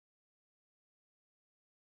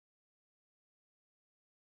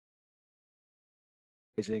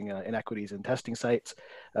inequities in testing sites.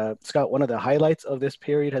 Scott, one of the highlights of this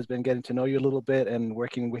period has been getting to know you a little bit and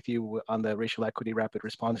working with you on the Racial Equity Rapid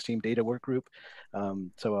Response Team data work group.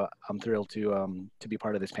 So I'm thrilled to be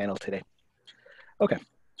part of this panel today. Okay.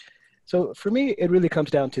 So for me, it really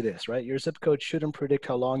comes down to this, right? Your zip code shouldn't predict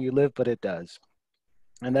how long you live, but it does.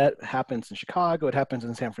 And that happens in Chicago, it happens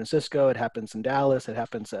in San Francisco, it happens in Dallas, it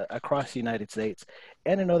happens across the United States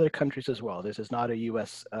and in other countries as well. This is not a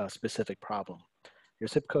US specific problem. Your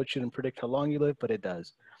zip code shouldn't predict how long you live, but it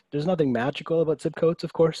does. There's nothing magical about zip codes,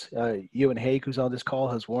 of course. Ewan Haig, who's on this call,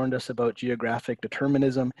 has warned us about geographic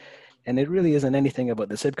determinism, and it really isn't anything about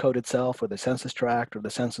the zip code itself or the census tract or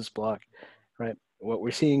the census block, right? What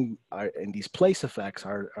we're seeing in these place effects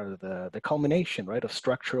are the culmination, right, of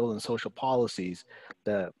structural and social policies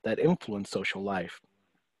that influence social life.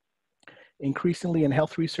 Increasingly in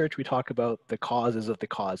health research, we talk about the causes of the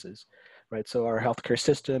causes, right? So our healthcare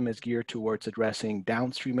system is geared towards addressing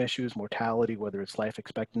downstream issues, mortality, whether it's life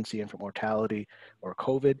expectancy, infant mortality, or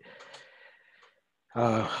COVID.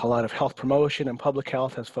 A lot of health promotion and public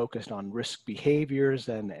health has focused on risk behaviors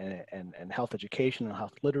and health education and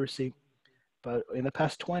health literacy. But in the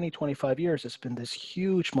past 20, 25 years, it's been this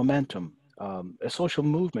huge momentum, a social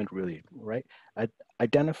movement really, right?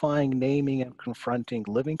 Identifying, naming, and confronting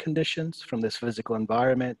living conditions from this physical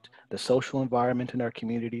environment, the social environment in our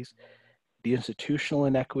communities, the institutional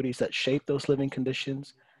inequities that shape those living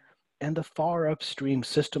conditions, and the far upstream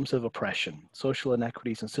systems of oppression, social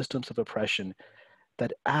inequities and systems of oppression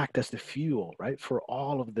that act as the fuel, right, for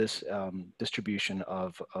all of this distribution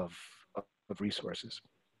of resources.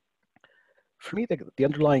 For me, the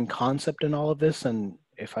underlying concept in all of this, and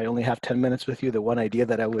if I only have 10 minutes with you, the one idea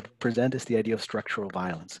that I would present is the idea of structural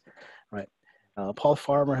violence, right? Paul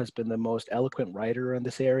Farmer has been the most eloquent writer in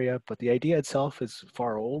this area, but the idea itself is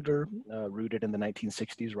far older, rooted in the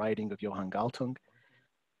 1960s writing of Johann Galtung.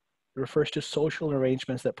 It refers to social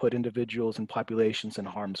arrangements that put individuals and populations in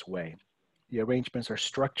harm's way. The arrangements are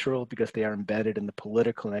structural because they are embedded in the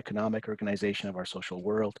political and economic organization of our social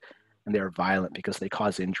world, and they are violent because they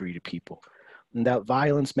cause injury to people. And that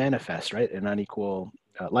violence manifests, right, in unequal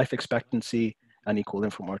life expectancy, unequal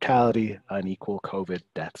infant mortality, unequal COVID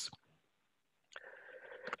deaths.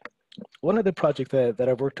 One of the projects that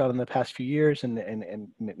I've worked on in the past few years, and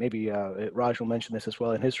maybe Raj will mention this as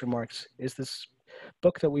well in his remarks, is this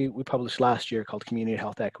book that we published last year called Community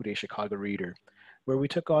Health Equity, a Chicago Reader, where we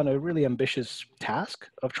took on a really ambitious task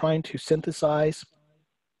of trying to synthesize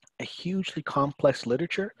a hugely complex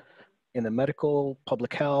literature in the medical,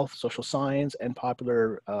 public health, social science, and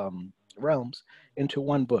popular realms into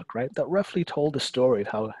one book, right? That roughly told the story of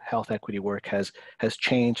how health equity work has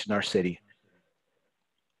changed in our city.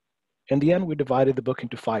 In the end, we divided the book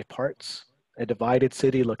into 5 parts. A divided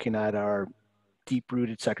city looking at our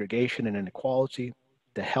deep-rooted segregation and inequality,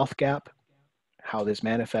 the health gap, how this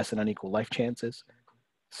manifests in unequal life chances,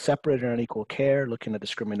 separate and unequal care, looking at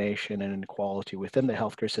discrimination and inequality within the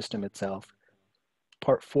healthcare system itself.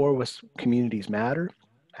 Part 4 was communities matter,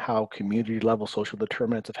 how community level social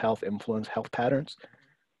determinants of health influence health patterns.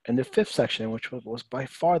 And the 5th section, which was by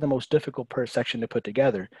far the most difficult section to put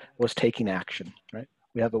together, was taking action, right?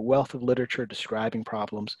 We have a wealth of literature describing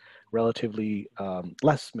problems, relatively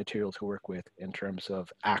less material to work with in terms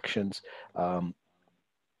of actions and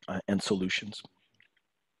solutions.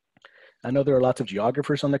 I know there are lots of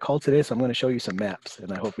geographers on the call today, so I'm going to show you some maps,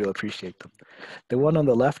 and I hope you'll appreciate them. The one on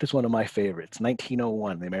the left is one of my favorites.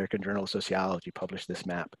 1901, the American Journal of Sociology published this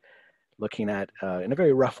map, looking at, in a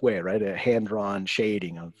very rough way, right, a hand-drawn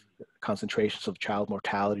shading of concentrations of child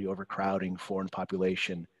mortality, overcrowding, foreign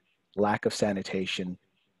population, lack of sanitation,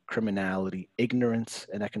 criminality, ignorance,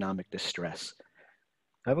 and economic distress.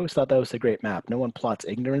 I've always thought that was a great map. No one plots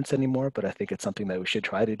ignorance anymore, but I think it's something that we should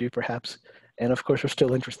try to do perhaps. And of course, we're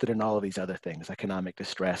still interested in all of these other things, economic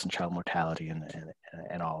distress and child mortality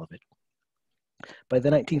and all of it. By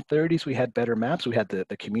the 1930s, we had better maps. We had the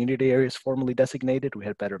community areas formally designated. We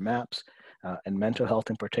had better maps and mental health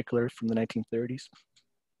in particular from the 1930s.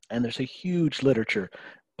 And there's a huge literature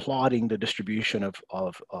plotting the distribution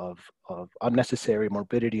of unnecessary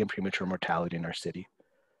morbidity and premature mortality in our city.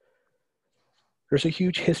 There's a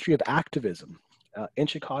huge history of activism in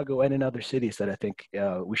Chicago and in other cities that I think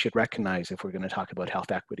we should recognize if we're going to talk about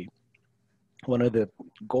health equity. One of the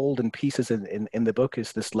golden pieces in the book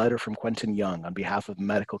is this letter from Quentin Young on behalf of the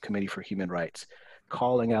Medical Committee for Human Rights,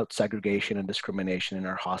 calling out segregation and discrimination in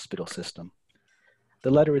our hospital system.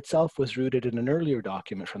 The letter itself was rooted in an earlier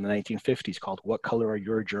document from the 1950s called What Color Are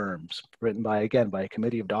Your Germs?, written by a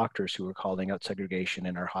committee of doctors who were calling out segregation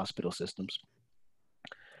in our hospital systems.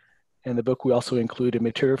 In the book, we also included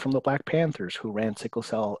material from the Black Panthers, who ran sickle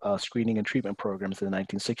cell screening and treatment programs in the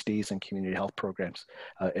 1960s and community health programs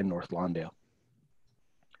in North Lawndale.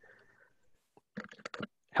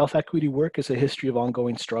 Health equity work is a history of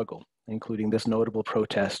ongoing struggle, including this notable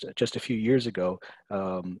protest just a few years ago,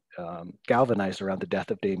 galvanized around the death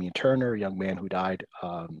of Damian Turner, a young man who died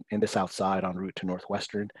in the South Side en route to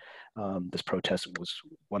Northwestern. This protest was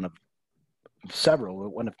one of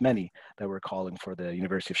many that were calling for the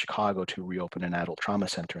University of Chicago to reopen an adult trauma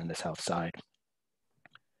center in the South Side.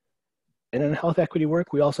 And in health equity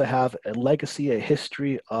work, we also have a legacy, a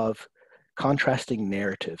history of contrasting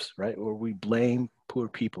narratives, right? Where we blame poor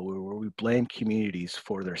people, where we blame communities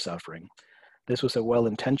for their suffering. This was a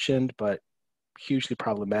well-intentioned but hugely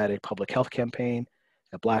problematic public health campaign,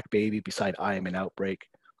 a Black baby beside I am an outbreak.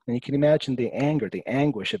 And you can imagine the anger, the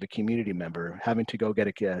anguish of a community member having to go get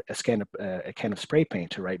a can of spray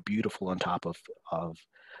paint to write beautiful on top of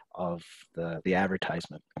the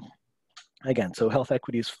advertisement. Again, so health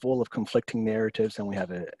equity is full of conflicting narratives, and we have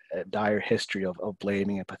a dire history of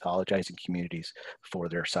blaming and pathologizing communities for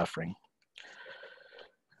their suffering.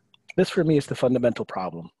 This, for me, is the fundamental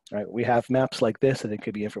problem, right? We have maps like this, and it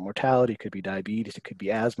could be infant mortality, it could be diabetes, it could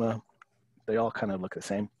be asthma. They all kind of look the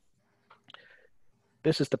same.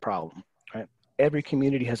 This is the problem, right? Every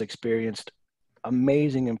community has experienced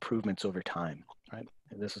amazing improvements over time, right?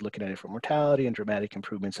 And this is looking at infant mortality and dramatic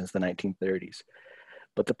improvements since the 1930s.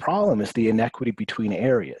 But the problem is the inequity between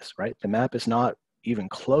areas, right? The map is not even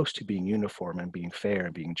close to being uniform and being fair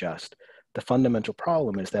and being just. The fundamental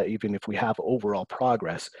problem is that even if we have overall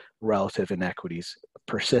progress, relative inequities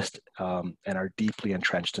persist and are deeply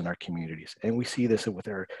entrenched in our communities. And we see this with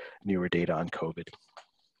our newer data on COVID.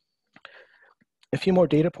 A few more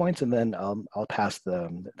data points, and then I'll pass the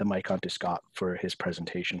mic on to Scott for his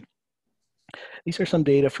presentation. These are some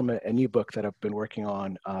data from a new book that I've been working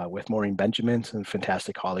on with Maureen Benjamin and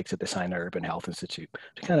fantastic colleagues at the Sinai Urban Health Institute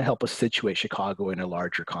to kind of help us situate Chicago in a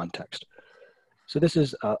larger context. So this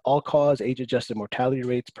is all-cause age-adjusted mortality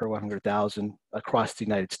rates per 100,000 across the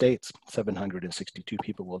United States. 762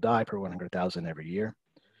 people will die per 100,000 every year.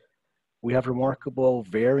 We have remarkable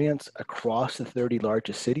variance across the 30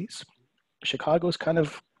 largest cities. Chicago is kind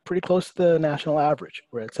of pretty close to the national average.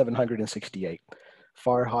 We're at 768.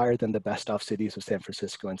 Far higher than the best off cities of San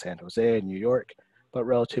Francisco and San Jose and New York, but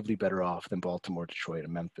relatively better off than Baltimore, Detroit,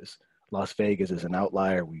 and Memphis. Las Vegas is an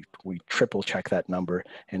outlier. We triple check that number,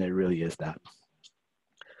 and it really is that.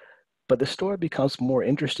 But the story becomes more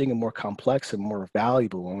interesting and more complex and more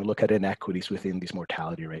valuable when we look at inequities within these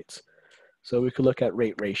mortality rates. So we could look at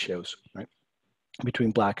rate ratios, right,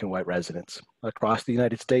 between Black and white residents. Across the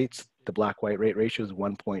United States, the Black-white rate ratio is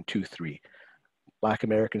 1.23. Black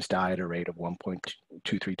Americans die at a rate of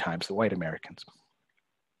 1.23 times the white Americans.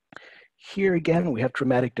 Here again, we have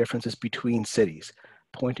dramatic differences between cities,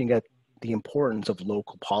 pointing at the importance of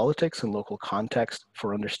local politics and local context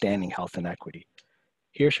for understanding health inequity.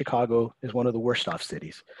 Here, Chicago is one of the worst off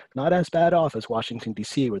cities, not as bad off as Washington,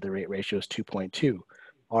 D.C., where the rate ratio is 2.2.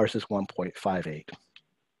 Ours is 1.58.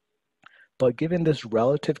 But given this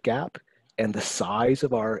relative gap and the size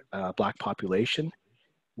of our Black population,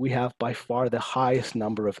 we have by far the highest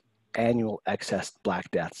number of annual excess Black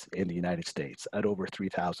deaths in the United States at over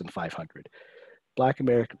 3,500.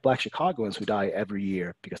 Black Chicagoans who die every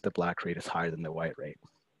year because the Black rate is higher than the white rate.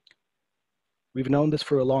 We've known this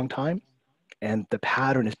for a long time, and the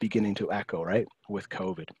pattern is beginning to echo, right, with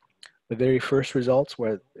COVID. The very first results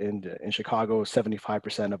were in Chicago,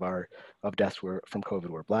 75% of deaths from COVID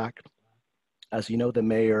were Black. As you know, the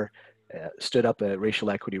mayor stood up a racial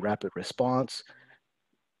equity rapid response,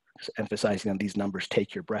 emphasizing on these numbers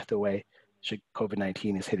take your breath away.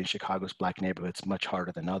 COVID-19 is hitting Chicago's Black neighborhoods much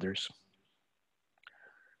harder than others.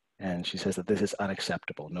 And she says that this is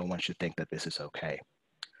unacceptable. No one should think that this is okay.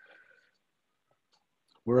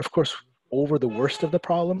 We're, of course, over the worst of the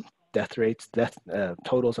problem. Death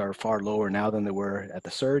totals are far lower now than they were at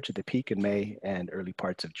the surge, at the peak in May and early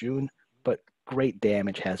parts of June, but great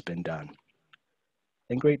damage has been done.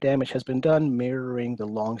 And great damage has been done mirroring the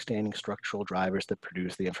long-standing structural drivers that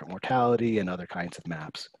produce the infant mortality and other kinds of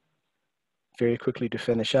maps. Very quickly to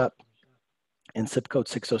finish up, in zip code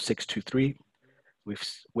 60623, we've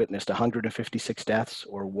witnessed 156 deaths,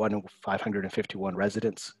 or 1 in 551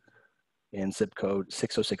 residents. In zip code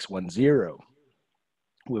 60610,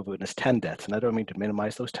 we've witnessed 10 deaths. And I don't mean to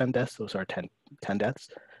minimize those 10 deaths, those are 10 deaths,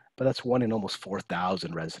 but that's 1 in almost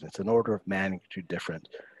 4,000 residents, an order of magnitude difference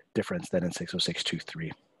than in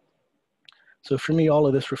 60623. So for me, all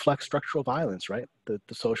of this reflects structural violence, right? The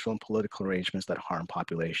social and political arrangements that harm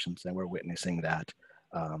populations, and we're witnessing that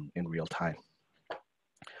in real time.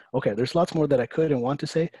 Okay, there's lots more that I could and want to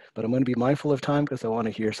say, but I'm going to be mindful of time because I want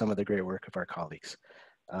to hear some of the great work of our colleagues.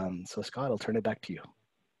 So Scott, I'll turn it back to you.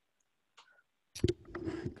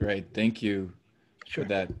 Great, thank you for Sure.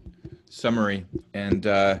 that summary. And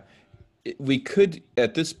we could,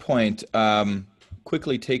 at this point,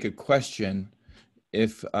 quickly take a question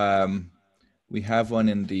if we have one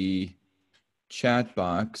in the chat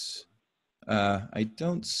box. I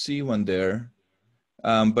don't see one there.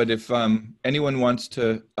 But if anyone wants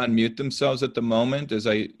to unmute themselves at the moment as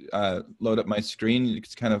I load up my screen,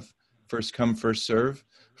 it's kind of first come, first serve.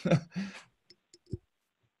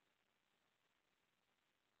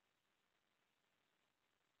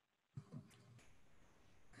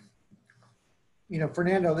 You know,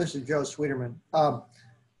 Fernando, this is Joe Sweeterman.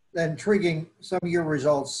 Intriguing, some of your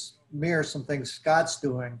results mirror some things Scott's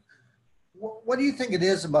doing. What do you think it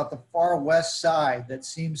is about the far west side that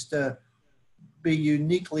seems to be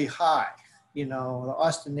uniquely high? You know, the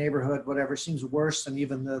Austin neighborhood, whatever, seems worse than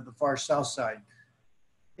even the far south side.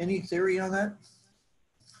 Any theory on that?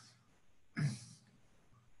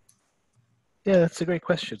 Yeah, that's a great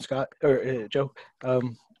question, Scott, or Joe.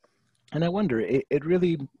 And I wonder, it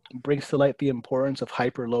really brings to light the importance of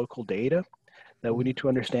hyper-local data, that we need to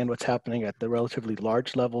understand what's happening at the relatively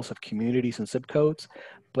large levels of communities and zip codes.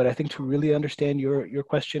 But I think to really understand your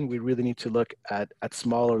question, we really need to look at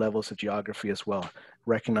smaller levels of geography as well,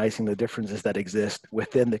 recognizing the differences that exist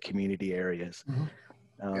within the community areas.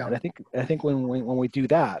 Mm-hmm. Yeah. And I think when we do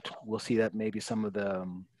that, we'll see that maybe some of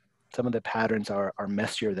the patterns are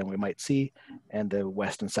messier than we might see, and the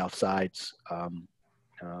west and south sides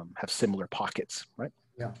have similar pockets, right?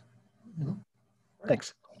 Yeah. Mm-hmm. Right.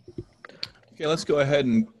 Thanks. Okay, let's go ahead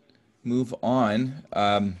and move on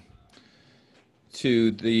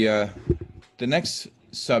to the next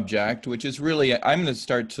subject, which is really, I'm going to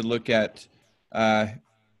start to look at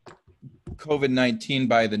COVID-19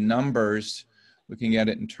 by the numbers, looking at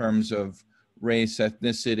it in terms of race,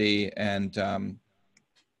 ethnicity, and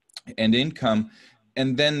income,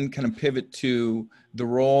 and then kind of pivot to the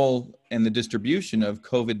role and the distribution of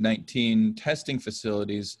COVID-19 testing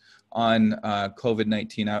facilities on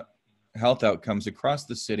COVID-19 health outcomes across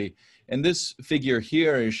the city. And this figure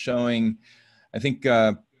here is showing, I think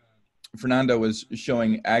Fernando was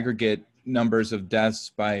showing aggregate numbers of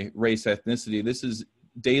deaths by race, ethnicity. This is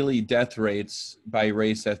daily death rates by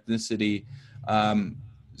race, ethnicity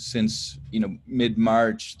since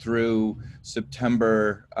mid-March through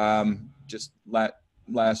September, just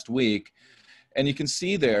last week. And you can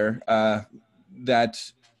see there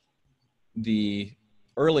that the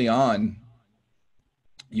early on,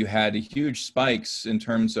 you had huge spikes in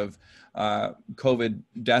terms of COVID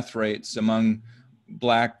death rates among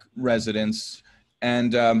Black residents.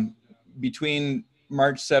 And between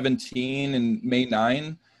March 17 and May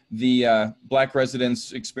 9, the Black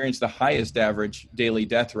residents experienced the highest average daily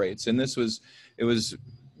death rates. And it was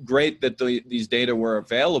great that these data were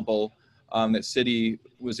available, that city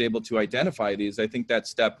was able to identify these. I think that's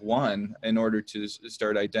step one in order to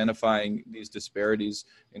start identifying these disparities,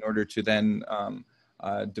 in order to then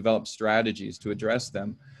develop strategies to address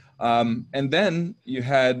them. And then you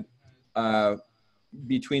had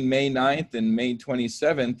between May 9th and May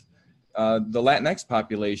 27th, the Latinx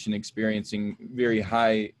population experiencing very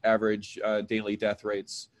high average daily death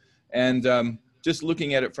rates. And just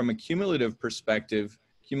looking at it from a cumulative perspective,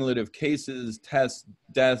 cumulative cases, tests,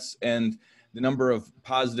 deaths, and the number of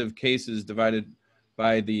positive cases divided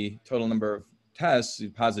by the total number of tests, the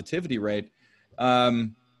positivity rate,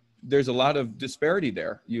 there's a lot of disparity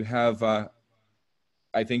there. You have,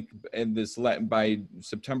 I think, in this by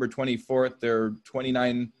September 24th, there are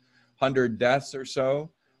 2,900 deaths or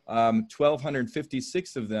so.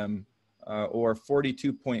 1,256 of them, or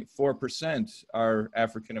 42.4%, are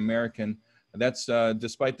African American. That's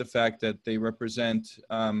despite the fact that they represent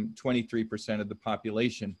 23% of the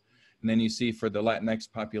population. And then you see for the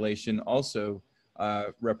Latinx population also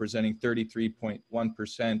representing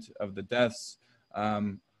 33.1% of the deaths,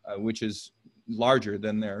 which is larger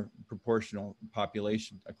than their proportional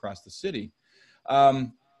population across the city.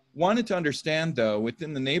 Wanted to understand, though,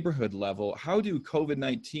 within the neighborhood level, how do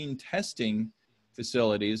COVID-19 testing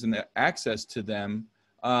facilities and the access to them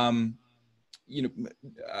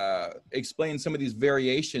explain some of these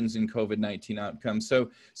variations in COVID-19 outcomes?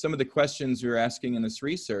 So some of the questions you're asking in this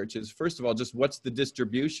research is, first of all, just what's the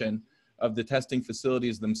distribution of the testing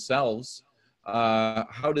facilities themselves?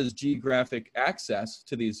 How does geographic access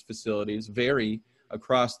to these facilities vary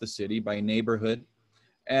across the city by neighborhood?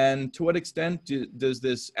 And to what extent does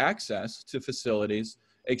this access to facilities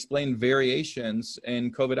explain variations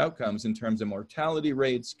in COVID outcomes in terms of mortality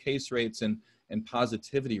rates, case rates, and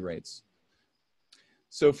positivity rates?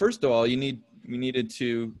 So first of all, we needed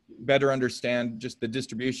to better understand just the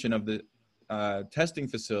distribution of the testing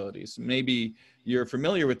facilities. Maybe you're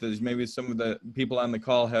familiar with this. Maybe some of the people on the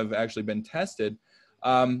call have actually been tested.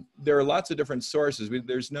 There are lots of different sources.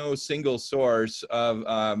 There's no single source of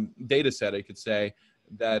data set, I could say,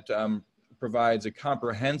 that provides a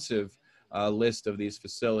comprehensive list of these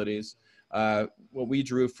facilities. What we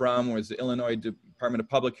drew from was the Illinois Department of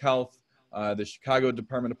Public Health, the Chicago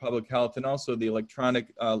Department of Public Health, and also the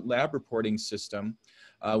electronic lab reporting system,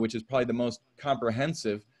 which is probably the most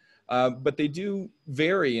comprehensive. But they do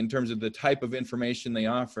vary in terms of the type of information they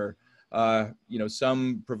offer.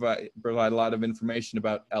 Some provide a lot of information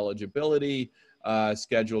about eligibility,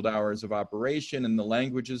 scheduled hours of operation, and the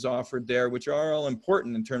languages offered there, which are all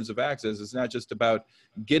important in terms of access. It's not just about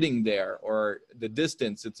getting there or the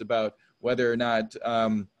distance. It's about whether or not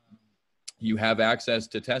you have access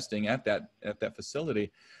to testing at that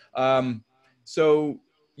facility. The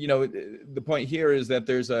point here is that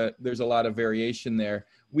there's a lot of variation there.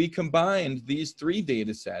 We combined these three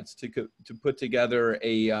data sets to put together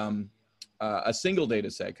a single data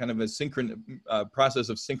set, kind of a process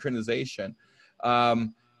of synchronization,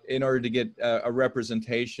 in order to get a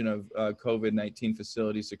representation of COVID-19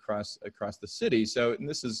 facilities across the city. So, and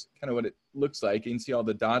this is kind of what it looks like. You can see all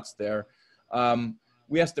the dots there.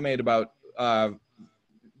 We estimate about,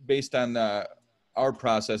 based on our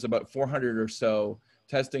process, about 400 or so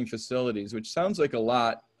testing facilities, which sounds like a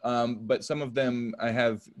lot, but some of them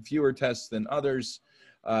have fewer tests than others.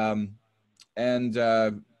 But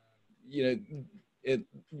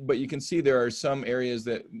you can see there are some areas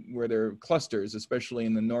where there are clusters, especially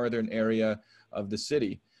in the northern area of the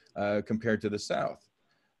city compared to the south.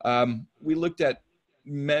 We looked at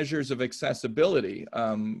measures of accessibility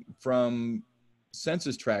from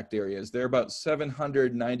census tract areas. There are about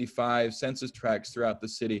 795 census tracts throughout the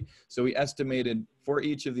city. So we estimated for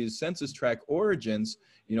each of these census tract origins,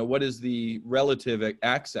 what is the relative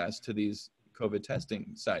access to these COVID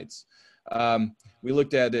testing sites. We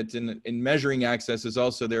looked at it in measuring access is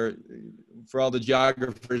also there. For all the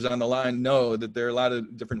geographers on the line know that there are a lot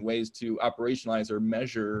of different ways to operationalize or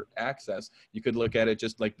measure access. You could look at it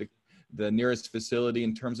just like the nearest facility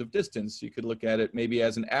in terms of distance. You could look at it maybe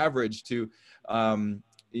as an average to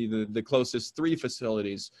either the closest 3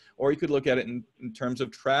 facilities, or you could look at it in terms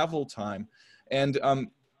of travel time. And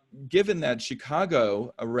given that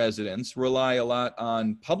Chicago residents rely a lot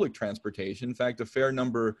on public transportation, in fact,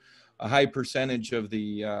 a high percentage of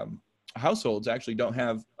the households actually don't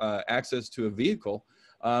have access to a vehicle.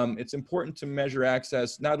 It's important to measure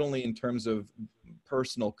access not only in terms of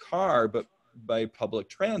personal car, but by public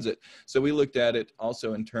transit. So we looked at it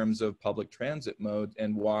also in terms of public transit mode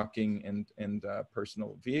and walking and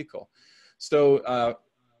personal vehicle. So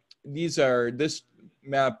this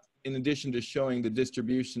map, in addition to showing the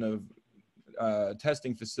distribution of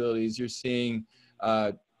testing facilities, you're seeing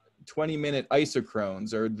 20-minute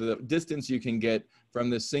isochrones, or the distance you can get from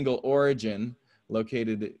the single origin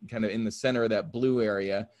located kind of in the center of that blue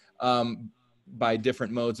area by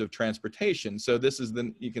different modes of transportation. So this is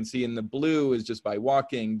you can see in the blue is just by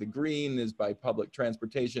walking, the green is by public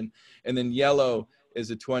transportation, and then yellow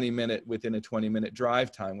is within a 20-minute drive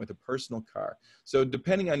time with a personal car. So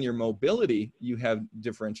depending on your mobility, you have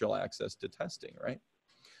differential access to testing, right?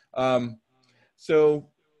 So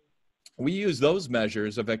we use those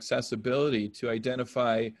measures of accessibility to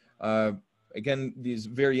identify, again, these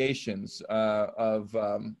variations of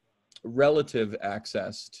relative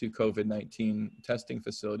access to COVID-19 testing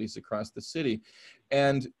facilities across the city.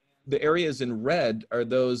 And the areas in red are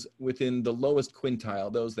those within the lowest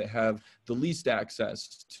quintile, those that have the least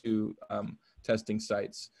access to testing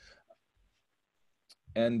sites.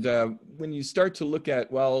 And when you start to look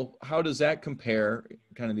at, well, how does that compare,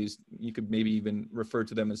 kind of these, you could maybe even refer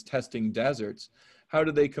to them as testing deserts. How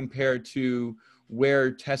do they compare to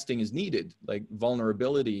where testing is needed, like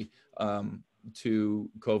vulnerability to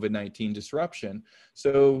COVID-19 disruption?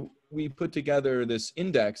 So we put together this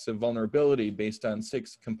index of vulnerability based on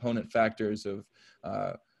 6 component factors of,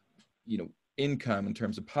 income in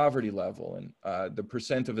terms of poverty level, and the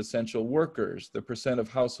percent of essential workers, the percent of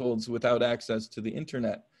households without access to the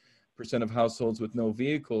internet, percent of households with no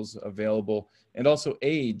vehicles available, and also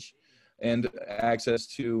age and access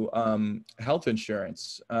to health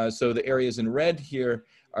insurance. So the areas in red here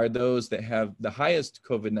are those that have the highest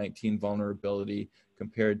COVID-19 vulnerability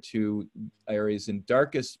compared to areas in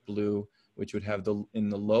darkest blue, which would have in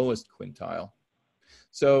the lowest quintile.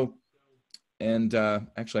 So, and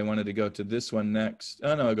actually I wanted to go to this one next.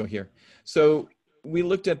 Oh no, I'll go here. So we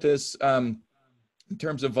looked at this in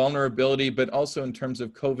terms of vulnerability, but also in terms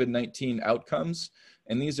of COVID-19 outcomes.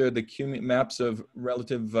 And these are the maps of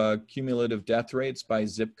relative cumulative death rates by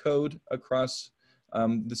zip code across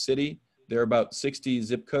the city. There are about 60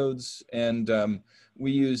 zip codes, and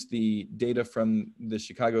we use the data from the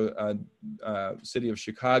city of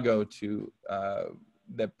Chicago to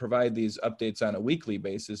that provide these updates on a weekly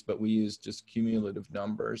basis, but we use just cumulative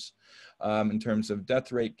numbers in terms of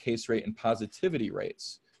death rate, case rate, and positivity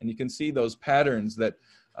rates. And you can see those patterns that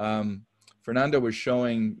Fernando was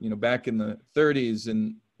showing, back in the 30s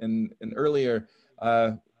and earlier.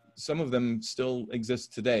 Some of them still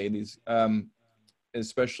exist today. These,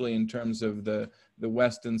 especially in terms of the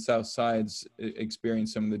west and south sides,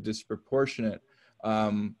 experience some of the disproportionate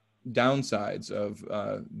downsides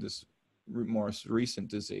of this more recent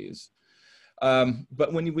disease.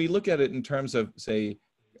 But when we look at it in terms of, say,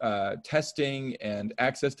 testing and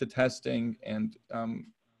access to testing, and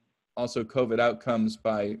also COVID outcomes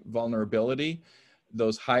by vulnerability,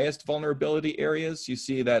 those highest vulnerability areas, you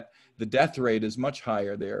see that the death rate is much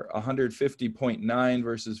higher there, 150.9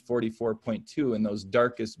 versus 44.2 in those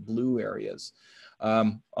darkest blue areas.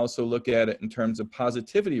 Also look at it in terms of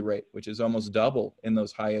positivity rate, which is almost double in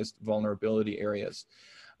those highest vulnerability areas.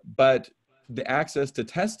 But the access to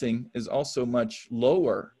testing is also much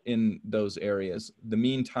lower in those areas. The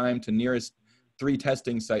mean time to nearest 3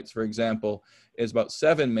 testing sites, for example, is about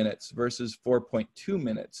 7 minutes versus 4.2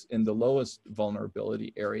 minutes in the lowest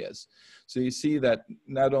vulnerability areas. So you see that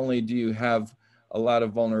not only do you have a lot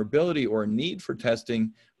of vulnerability or need for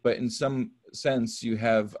testing, but in some sense you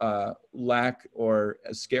have lack or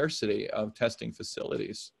a scarcity of testing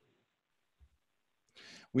facilities.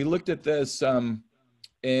 We looked at this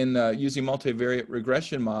in using multivariate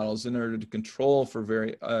regression models in order to control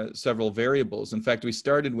for several variables. In fact, we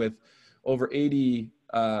started with over 80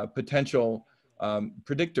 potential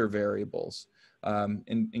predictor variables,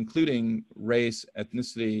 including race,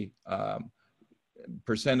 ethnicity,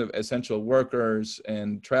 percent of essential workers,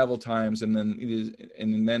 and travel times, and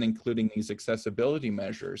then including these accessibility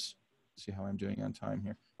measures. Let's see how I'm doing on time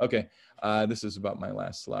here. Okay, this is about my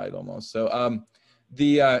last slide almost. So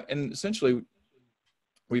and essentially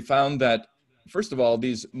we found that, first of all,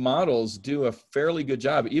 these models do a fairly good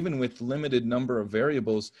job, even with limited number of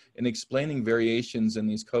variables, in explaining variations in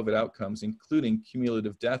these COVID outcomes, including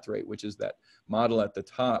cumulative death rate, which is that model at the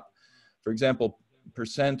top. For example,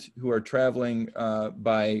 percent who are traveling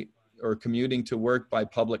by or commuting to work by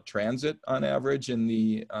public transit on average in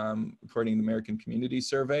the, according to the American Community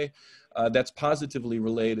Survey, that's positively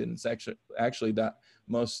related. And it's actually that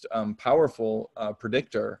most powerful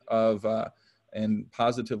predictor of and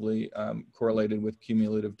positively correlated with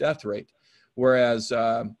cumulative death rate. Whereas,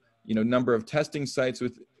 number of testing sites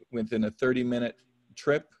within a 30-minute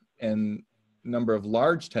trip and number of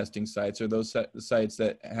large testing sites, or those sites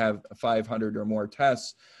that have 500 or more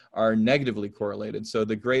tests, are negatively correlated. So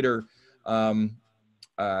the greater,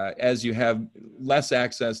 as you have less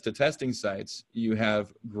access to testing sites, you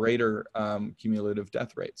have greater cumulative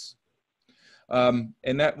death rates. And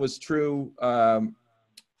that was true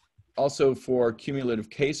also for cumulative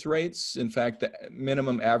case rates. In fact, the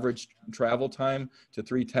minimum average travel time to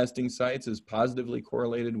 3 testing sites is positively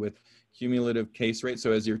correlated with cumulative case rate.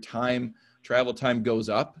 So as your travel time goes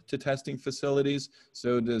up to testing facilities,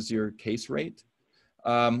 so does your case rate.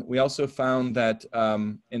 We also found that,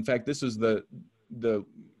 in fact, this is the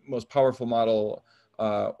most powerful model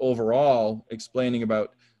overall, explaining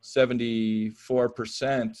about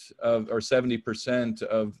 74% of, or 70%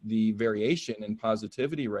 of the variation in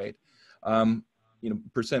positivity rate.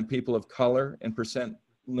 Percent people of color and percent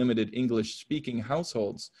limited English speaking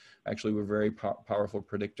households actually were very powerful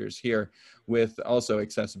predictors here, with also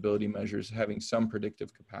accessibility measures having some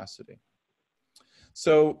predictive capacity.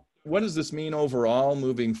 So what does this mean overall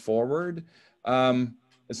moving forward?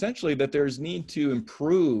 Essentially that there's need to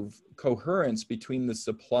improve coherence between the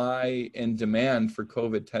supply and demand for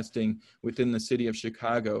COVID testing within the city of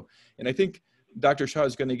Chicago. And I think Dr. Shah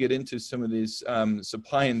is going to get into some of these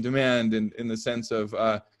supply and demand in the sense of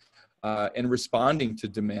and responding to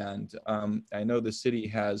demand. I know the city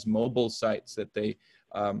has mobile sites that they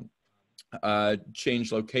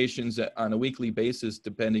change locations on a weekly basis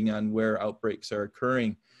depending on where outbreaks are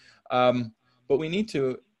occurring. But we need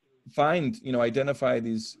to identify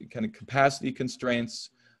these kind of capacity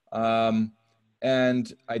constraints and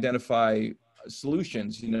identify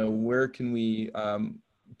solutions. Where can we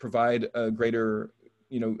provide a greater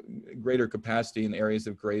capacity in areas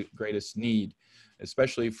of greatest need,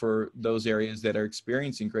 especially for those areas that are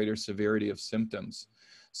experiencing greater severity of symptoms.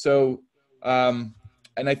 So, and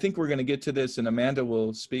I think we're going to get to this, and Amanda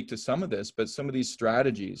will speak to some of this, but some of these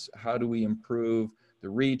strategies, how do we improve the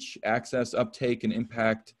reach, access, uptake, and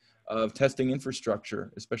impact of testing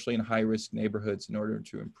infrastructure, especially in high-risk neighborhoods, in order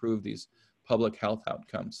to improve these public health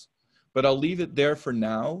outcomes. But I'll leave it there for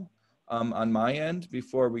now on my end.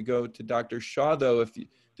 Before we go to Dr. Shah, though, if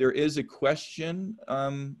there is a question,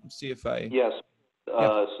 see if I... Yes.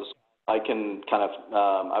 Yeah. So I can kind of,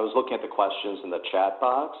 I was looking at the questions in the chat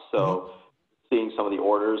box, so seeing some of the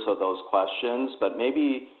orders of those questions, but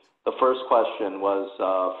maybe the first question was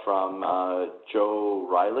from Joe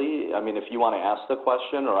Riley. I mean, if you want to ask the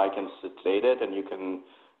question, or I can state it and you can,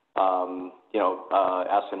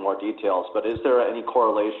 ask in more details, but is there any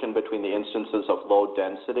correlation between the instances of low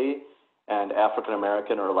density and African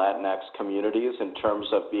American or Latinx communities in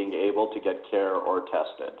terms of being able to get care or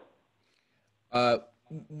tested?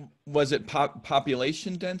 Was it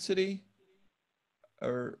population density?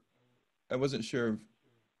 Or I wasn't sure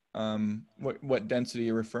what density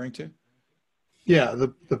you're referring to. Yeah,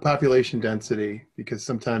 the population density, because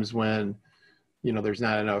sometimes when, there's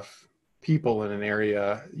not enough people in an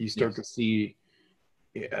area, you start to see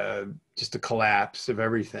just a collapse of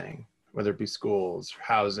everything, whether it be schools,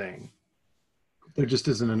 housing. There just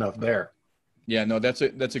isn't enough there. Yeah, no, that's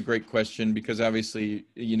a great question, because obviously,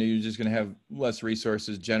 you're just going to have less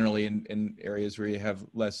resources generally in areas where you have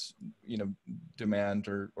less, demand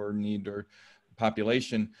or need or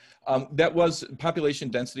population. Population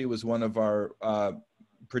density was one of our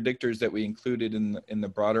predictors that we included in the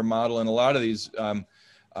broader model, and a lot of these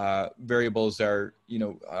variables are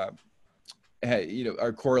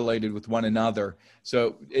are correlated with one another.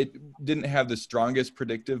 So it didn't have the strongest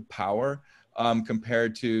predictive power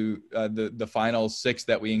compared to the final 6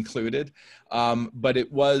 that we included. But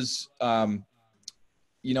it was,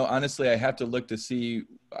 honestly, I have to look to see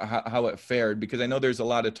how it fared, because I know there's a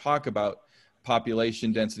lot of talk about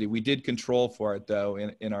population density. We did control for it, though,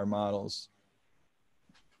 in our models.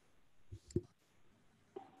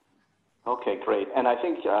 Okay, great. And I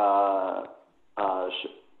think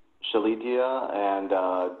Shalidia and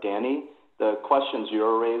Danny, the questions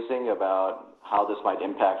you're raising about how this might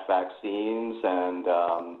impact vaccines and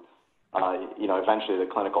eventually the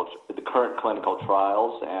current clinical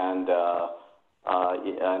trials and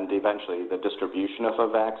eventually the distribution of a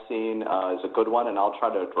vaccine is a good one, and I'll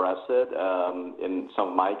try to address it in some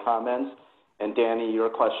of my comments. And Danny, your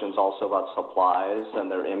question's also about supplies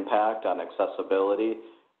and their impact on accessibility.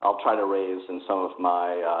 I'll try to raise in some of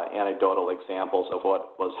my anecdotal examples of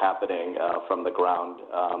what was happening from the ground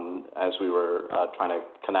as we were trying to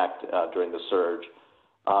connect during the surge.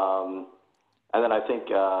 And then I think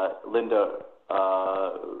Linda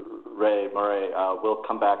Ray Murray will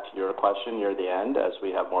come back to your question near the end as we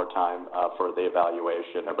have more time for the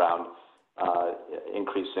evaluation around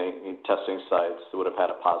increasing testing sites that would have had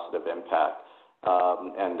a positive impact.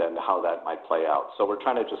 And then how that might play out. So we're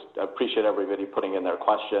trying to just appreciate everybody putting in their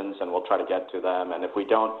questions, and we'll try to get to them. And if we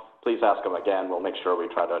don't, please ask them again. We'll make sure we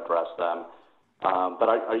try to address them. But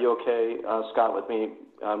are you okay, Scott, with me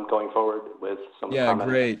going forward with some comments? Yeah,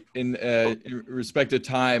 great. In respect of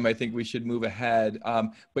time, I think we should move ahead.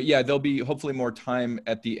 But yeah, there'll be hopefully more time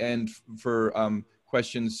at the end for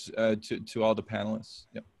questions to all the panelists.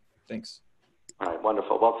 Yep. Thanks. All right,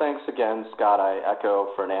 wonderful. Well, thanks again, Scott. I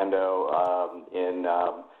echo Fernando in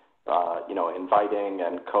inviting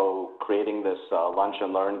and co-creating this lunch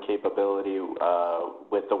and learn capability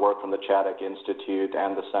with the work from the Chaddock Institute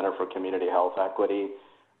and the Center for Community Health Equity.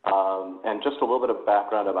 And just a little bit of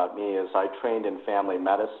background about me is I trained in family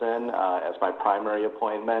medicine as my primary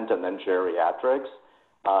appointment, and then geriatrics.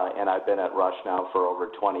 And I've been at Rush now for over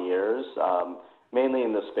 20 years. Mainly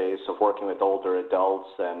in the space of working with older adults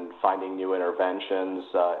and finding new interventions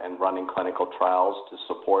and running clinical trials to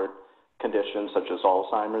support conditions such as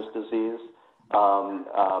Alzheimer's disease,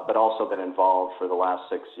 but also been involved for the last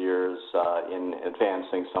 6 years in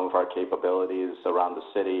advancing some of our capabilities around the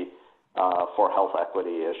city for health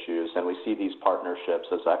equity issues. And we see these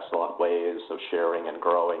partnerships as excellent ways of sharing and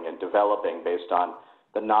growing and developing based on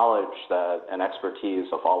the knowledge and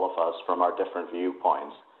expertise of all of us from our different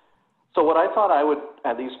viewpoints. So what I thought I would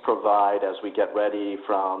at least provide as we get ready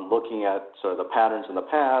from looking at sort of the patterns in the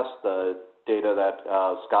past, the data that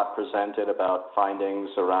Scott presented about findings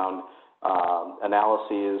around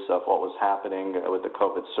analyses of what was happening with the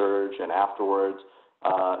COVID surge and afterwards,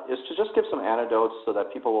 is to just give some anecdotes so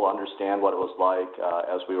that people will understand what it was like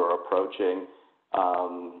as we were approaching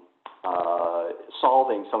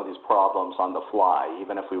solving some of these problems on the fly,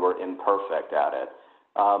 even if we were imperfect at it.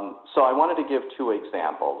 So I wanted to give 2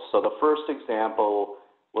 examples. So the first example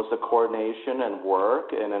was the coordination and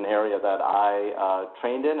work in an area that I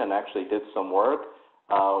trained in and actually did some work,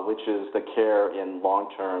 which is the care in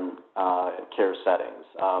long-term care settings.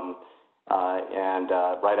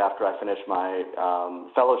 Right after I finished my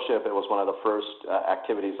fellowship, it was one of the first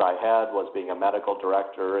activities I had was being a medical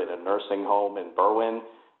director in a nursing home in Berwyn,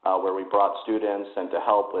 where we brought students and to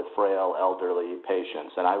help with frail elderly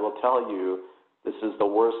patients. And I will tell you, this is the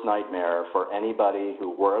worst nightmare for anybody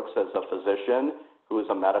who works as a physician, who is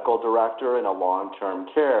a medical director in a long-term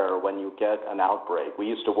care when you get an outbreak. We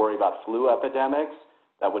used to worry about flu epidemics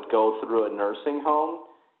that would go through a nursing home.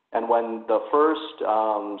 And when the first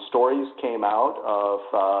stories came out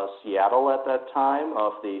of Seattle at that time,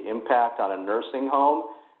 of the impact on a nursing home,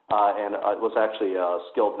 and it was actually a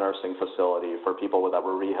skilled nursing facility for people that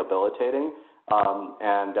were rehabilitating,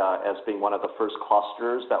 as being one of the first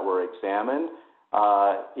clusters that were examined,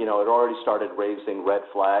 it already started raising red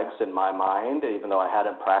flags in my mind, even though I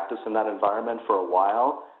hadn't practiced in that environment for a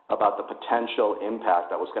while, about the potential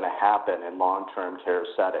impact that was going to happen in long-term care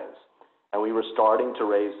settings. And we were starting to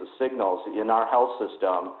raise the signals in our health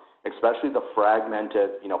system, especially the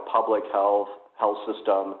fragmented, public health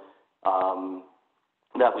system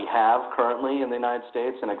that we have currently in the United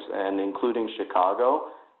States and including Chicago,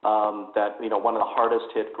 that, one of the hardest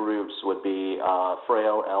hit groups would be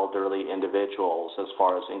frail elderly individuals as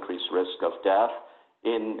far as increased risk of death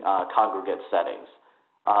in congregate settings.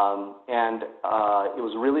 It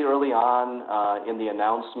was really early on in the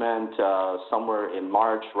announcement, somewhere in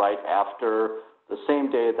March, right after the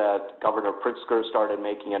same day that Governor Pritzker started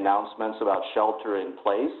making announcements about shelter in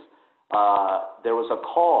place. There was a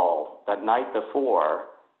call that night before.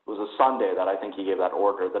 It was a Sunday that I think he gave that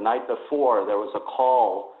order. The night before, there was a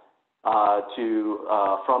call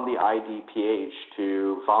from the IDPH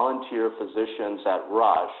to volunteer physicians at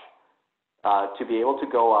Rush to be able to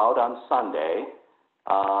go out on Sunday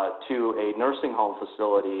to a nursing home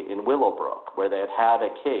facility in Willowbrook, where they had a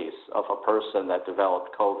case of a person that developed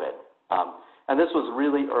COVID. And this was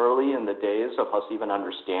really early in the days of us even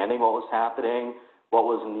understanding what was happening, what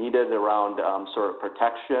was needed around sort of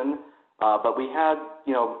protection. But we had,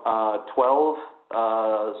 12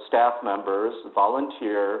 staff members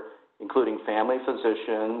volunteer, including family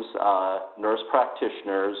physicians, nurse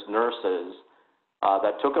practitioners, nurses,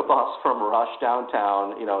 that took a bus from Rush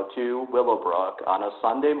downtown, to Willowbrook on a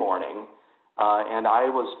Sunday morning. And I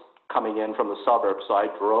was coming in from the suburbs, so I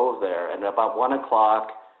drove there. And about 1 o'clock,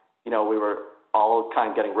 we were all kind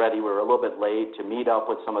of getting ready. We were a little bit late to meet up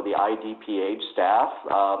with some of the IDPH staff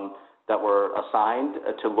that were assigned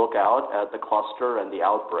to look out at the cluster and the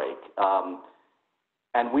outbreak.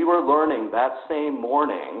 And we were learning that same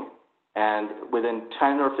morning, and within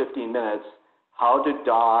 10 or 15 minutes, how to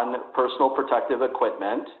don personal protective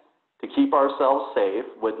equipment to keep ourselves safe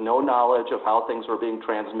with no knowledge of how things were being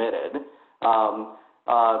transmitted,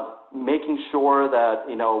 making sure that,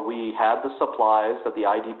 we had the supplies that the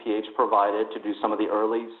IDPH provided to do some of the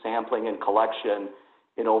early sampling and collection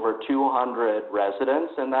in over 200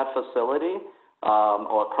 residents in that facility,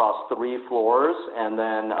 across 3 floors, and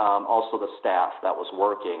then also the staff that was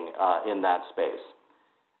working in that space.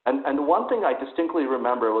 And the one thing I distinctly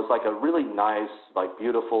remember was like a really nice,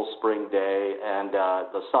 beautiful spring day, and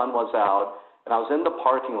the sun was out, and I was in the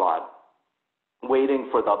parking lot waiting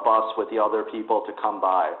for the bus with the other people to come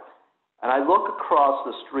by. And I look across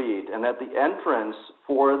the street, and at the entrance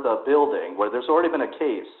for the building, where there's already been a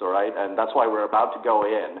case, all right, and that's why we're about to go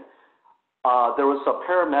in, there was a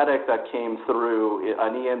paramedic that came through,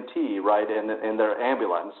 an EMT, right, in their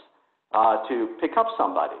ambulance to pick up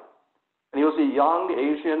somebody. And he was a young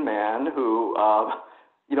Asian man who,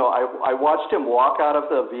 I watched him walk out of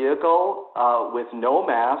the vehicle with no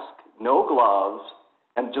mask, no gloves,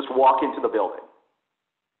 and just walk into the building,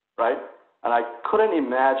 right? And I couldn't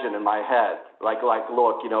imagine in my head,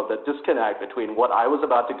 look, the disconnect between what I was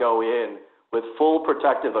about to go in with full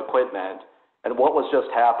protective equipment and what was just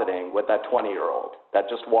happening with that 20-year-old that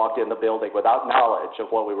just walked in the building without knowledge of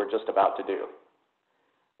what we were just about to do.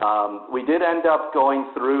 We did end up going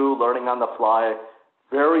through, learning on the fly,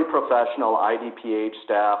 very professional IDPH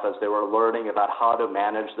staff as they were learning about how to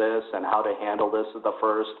manage this and how to handle this at the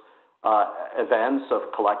first events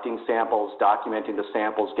of collecting samples, documenting the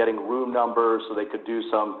samples, getting room numbers so they could do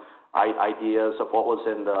some ideas of what was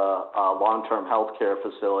in the long-term healthcare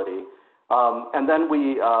facility. And then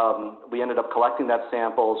we ended up collecting that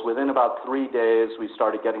samples. Within about 3 days, we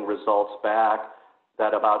started getting results back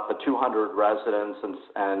that about the 200 residents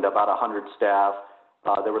and about 100 staff,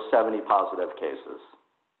 there were 70 positive cases.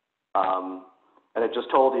 And it just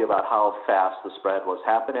told you about how fast the spread was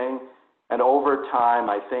happening. And over time,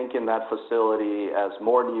 I think in that facility, as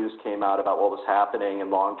more news came out about what was happening in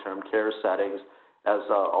long-term care settings as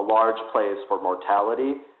a large place for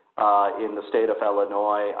mortality in the state of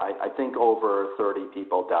Illinois, I think over 30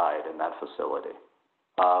 people died in that facility.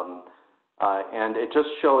 And it just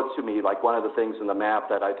showed to me, like, one of the things in the map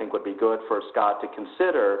that I think would be good for Scott to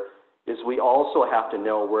consider is we also have to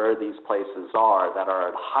know where these places are that are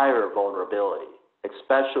at higher vulnerability,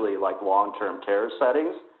 especially like long-term care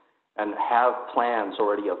settings, and have plans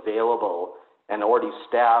already available and already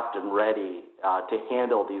staffed and ready to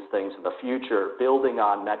handle these things in the future, building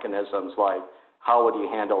on mechanisms like how would you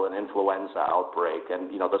handle an influenza outbreak and,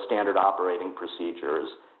 the standard operating procedures.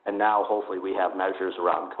 And now hopefully we have measures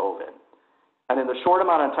around COVID. And in the short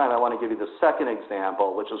amount of time, I want to give you the second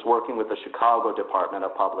example, which is working with the Chicago Department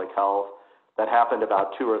of Public Health that happened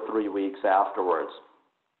about 2 or 3 weeks afterwards.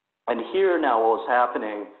 And here now what was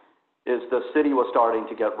happening is the city was starting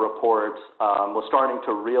to get reports, was starting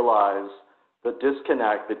to realize the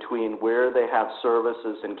disconnect between where they have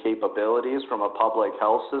services and capabilities from a public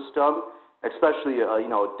health system, especially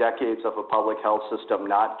decades of a public health system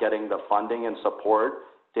not getting the funding and support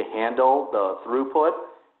to handle the throughput,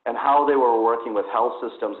 and how they were working with health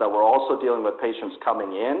systems that were also dealing with patients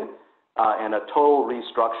coming in, and a total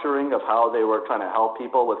restructuring of how they were trying to help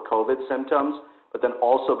people with COVID symptoms, but then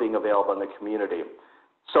also being available in the community.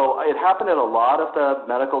 So it happened at a lot of the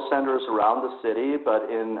medical centers around the city, but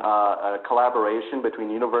in a collaboration between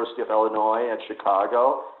University of Illinois at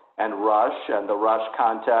Chicago and Rush, and the Rush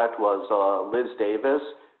contact was Liz Davis,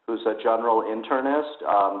 who's a general internist,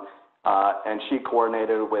 and she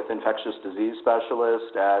coordinated with infectious disease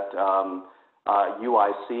specialists at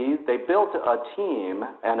UIC. They built a team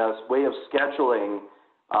and a way of scheduling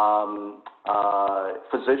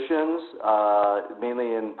physicians,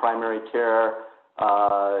 mainly in primary care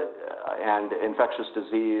and infectious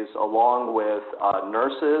disease, along with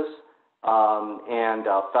nurses and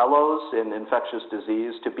fellows in infectious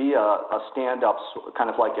disease, to be a stand-up, kind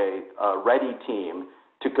of like a ready team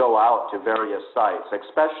to go out to various sites,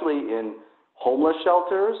 especially in homeless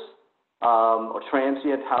shelters or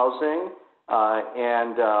transient housing,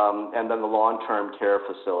 and then the long-term care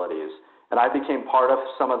facilities. And I became part of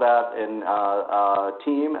some of that in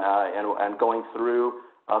team and going through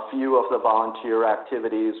a few of the volunteer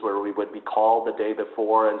activities where we would be called the day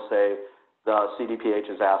before and say, the CDPH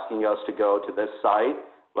is asking us to go to this site.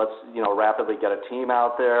 Let's, rapidly get a team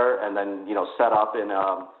out there and then, set up in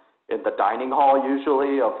the dining hall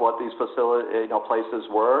usually of what these places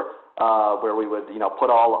were, where we would, put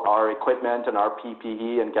all our equipment and our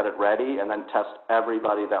PPE and get it ready and then test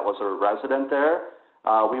everybody that was a resident there.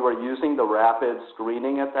 We were using the rapid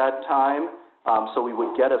screening at that time, so we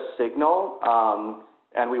would get a signal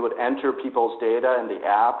and we would enter people's data in the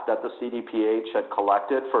app that the CDPH had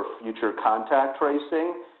collected for future contact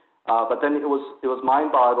tracing. But then it was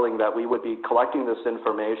mind-boggling that we would be collecting this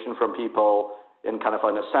information from people in kind of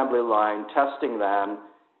an assembly line, testing them,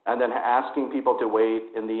 and then asking people to wait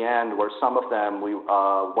in the end, where some of them,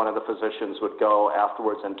 one of the physicians would go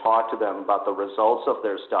afterwards and talk to them about the results of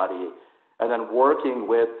their study, and then working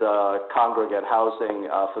with congregate housing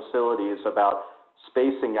facilities about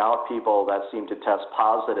spacing out people that seemed to test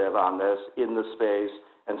positive on this in the space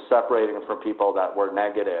and separating them from people that were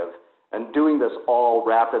negative. And doing this all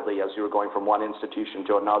rapidly as you were going from one institution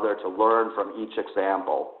to another to learn from each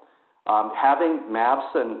example. Having maps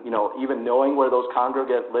and, even knowing where those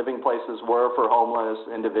congregate living places were for homeless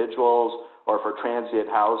individuals or for transient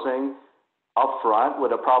housing up front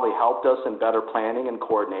would have probably helped us in better planning and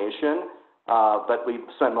coordination. But we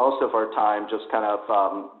spent most of our time just kind of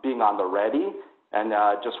being on the ready and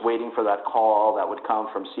just waiting for that call that would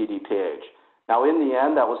come from CDPH. Now, in the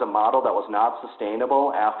end, that was a model that was not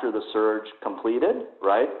sustainable after the surge completed,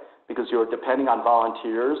 right? Because you were depending on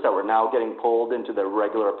volunteers that were now getting pulled into their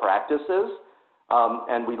regular practices.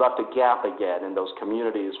 And we left a gap again in those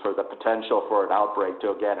communities for the potential for an outbreak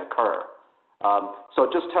to again occur. So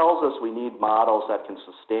it just tells us we need models that can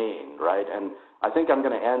sustain, right? And I think I'm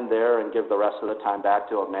going to end there and give the rest of the time back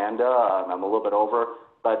to Amanda. I'm a little bit over,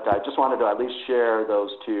 but I just wanted to at least share those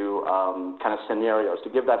two kind of scenarios to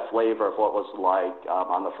give that flavor of what was like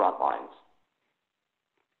on the front lines.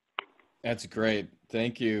 That's great.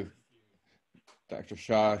 Thank you, Dr.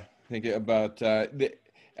 Shah. Think about, and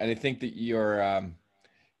I think that your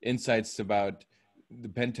insights about the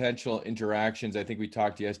potential interactions, I think we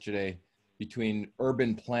talked yesterday, between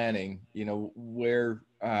urban planning, where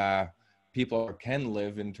people can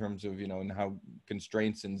live in terms of, and how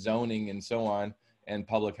constraints and zoning and so on, and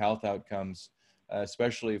public health outcomes,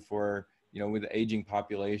 especially for, with the aging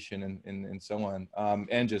population and so on,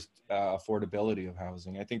 and just affordability of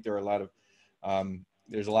housing. I think there are a lot of,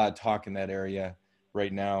 there's a lot of talk in that area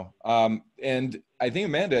right now. And I think,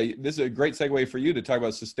 Amanda, this is a great segue for you to talk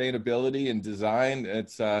about sustainability and design.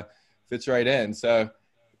 It's fits right in. So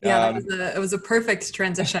Yeah, it was a perfect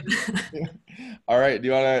transition. All right. Do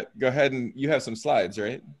you want to go ahead and you have some slides,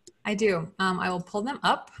 right? I do. I will pull them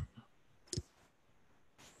up.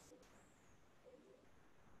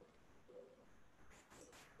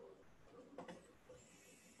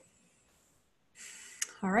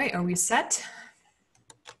 All right, are we set?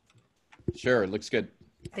 Sure, looks good.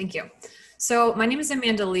 Thank you. So my name is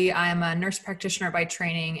Amanda Lee. I'm a nurse practitioner by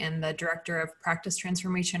training and the director of practice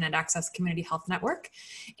transformation at Access Community Health Network.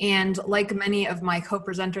 And like many of my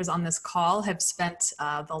co-presenters on this call, have spent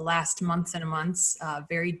the last months and months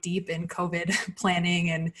very deep in COVID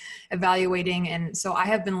planning and evaluating. And so I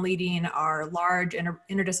have been leading our large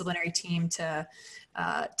interdisciplinary team to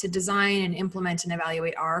design and implement and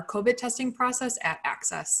evaluate our COVID testing process at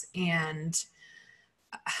Access. And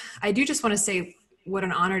I do just want to say what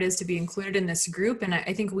an honor it is to be included in this group. And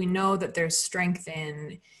I think we know that there's strength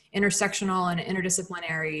in intersectional and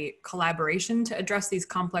interdisciplinary collaboration to address these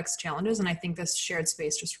complex challenges. And I think this shared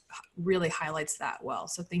space just really highlights that well.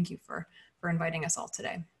 So thank you for inviting us all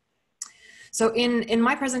today. So in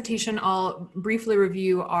my presentation, I'll briefly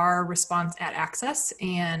review our response at Access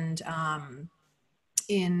and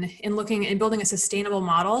in looking and building a sustainable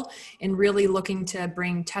model and really looking to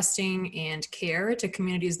bring testing and care to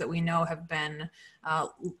communities that we know have been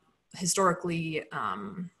historically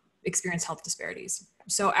experienced health disparities.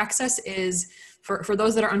 So Access is, for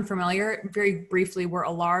those that are unfamiliar, very briefly, we're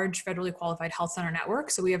a large federally qualified health center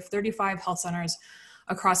network. So we have 35 health centers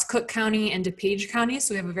across Cook County and DuPage County.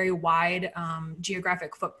 So we have a very wide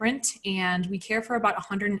geographic footprint, and we care for about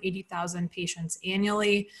 180,000 patients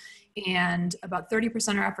annually. And about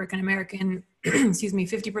 30% are African-American, excuse me,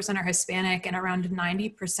 50% are Hispanic, and around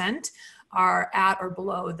 90% are at or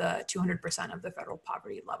below the 200% of the federal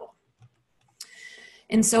poverty level.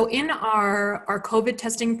 And so in our COVID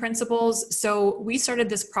testing principles, so we started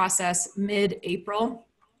this process mid-April,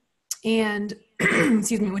 and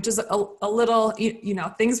excuse me, which is a little, you know,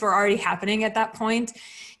 things were already happening at that point.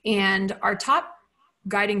 And our top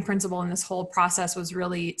guiding principle in this whole process was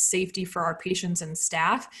really safety for our patients and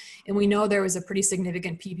staff. And we know there was a pretty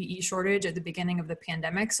significant PPE shortage at the beginning of the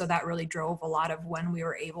pandemic. So that really drove a lot of when we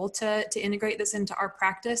were able to integrate this into our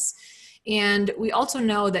practice. And we also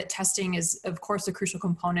know that testing is, of course, a crucial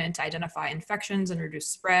component to identify infections and reduce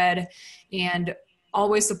spread, and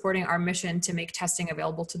always supporting our mission to make testing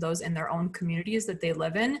available to those in their own communities that they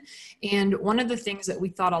live in. And one of the things that we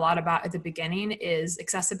thought a lot about at the beginning is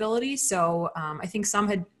accessibility. So I think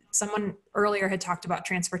someone earlier had talked about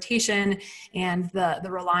transportation and the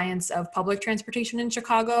reliance of public transportation in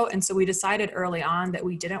Chicago. And so we decided early on that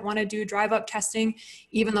we didn't want to do drive-up testing,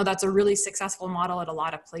 even though that's a really successful model at a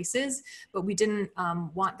lot of places, but we didn't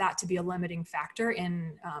want that to be a limiting factor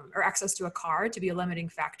in, or access to a car to be a limiting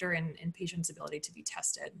factor in patients' ability to be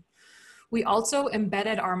tested. We also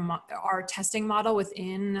embedded our testing model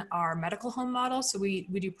within our medical home model. So we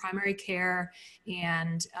do primary care,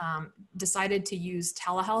 and decided to use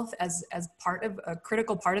telehealth as part of a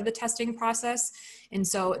critical part of the testing process. And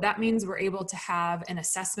so that means we're able to have an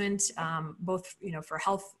assessment, both, you know, for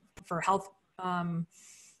health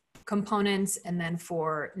components, and then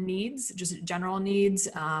for needs, just general needs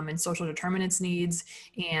and social determinants needs,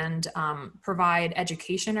 and provide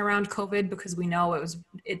education around COVID, because we know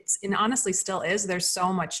and honestly still is, there's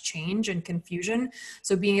so much change and confusion.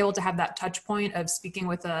 So being able to have that touch point of speaking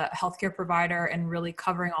with a healthcare provider and really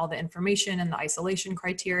covering all the information and the isolation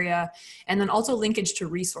criteria, and then also linkage to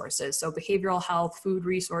resources, so behavioral health, food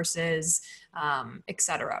resources, et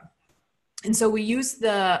cetera. And so we use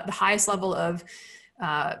the highest level of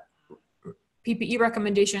PPE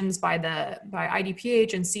recommendations by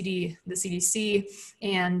IDPH and the CDC.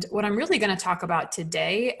 And what I'm really going to talk about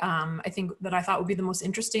today, I think that I thought would be the most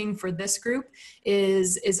interesting for this group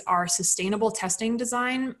is our sustainable testing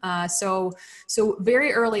design. So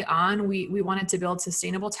very early on, we wanted to build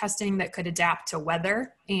sustainable testing that could adapt to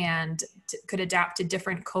weather and could adapt to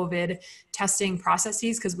different COVID testing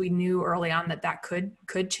processes, because we knew early on that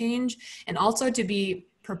could change, and also to be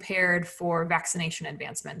prepared for vaccination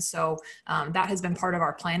advancements. So that has been part of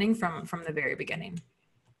our planning from the very beginning.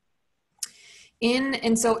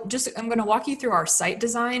 And so I'm going to walk you through our site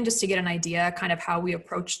design just to get an idea kind of how we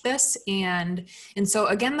approach this. And so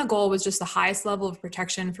again, the goal was just the highest level of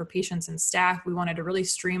protection for patients and staff. We wanted a really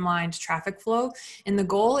streamlined traffic flow. And the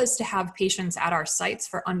goal is to have patients at our sites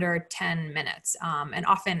for under 10 minutes. And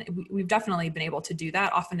often we've definitely been able to do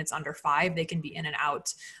that. Often it's under 5. They can be in and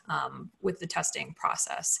out with the testing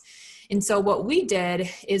process. And so what we did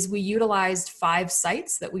is we utilized 5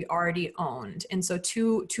 sites that we already owned. And so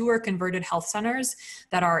two are converted health centers centers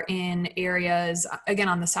that are in areas, again,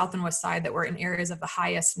 on the south and west side, that were in areas of the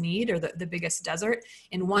highest need or the biggest desert.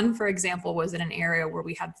 And one, for example, was in an area where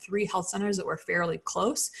we had 3 health centers that were fairly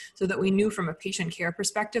close, so that we knew from a patient care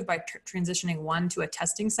perspective, by transitioning one to a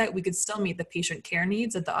testing site, we could still meet the patient care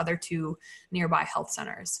needs at the other 2 nearby health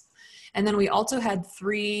centers. And then we also had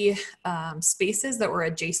 3 spaces that were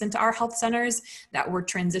adjacent to our health centers that were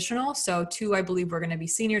transitional. So 2, I believe, were going to be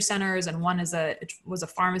senior centers, and 1 was a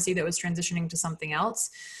pharmacy that was transitioning to something else.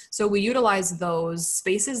 So we utilized those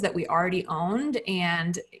spaces that we already owned,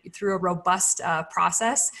 and through a robust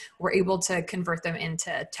process, we're able to convert them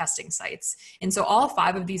into testing sites. And so all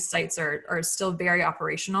 5 of these sites are still very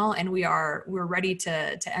operational, and we're ready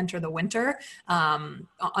to enter the winter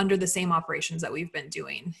under the same operations that we've been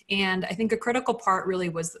doing. And I think a critical part really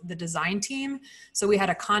was the design team. So we had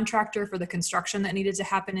a contractor for the construction that needed to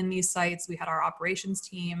happen in these sites. We had our operations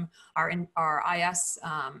team, our IS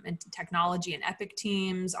and technology and EPIC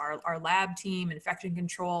teams, our lab team, infection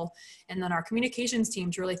control, and then our communications team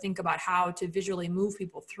to really think about how to visually move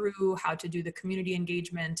people through, how to do the community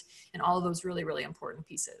engagement, and all of those really, really important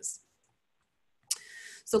pieces.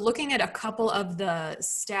 So looking at a couple of the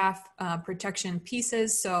staff protection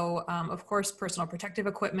pieces, so of course, personal protective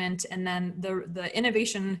equipment, and then the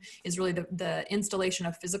innovation is really the installation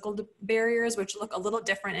of physical barriers, which look a little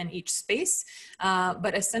different in each space.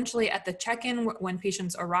 But essentially at the check-in, when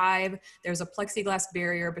patients arrive, there's a plexiglass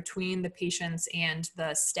barrier between the patients and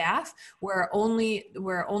the staff, where only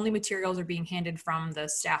materials are being handed from the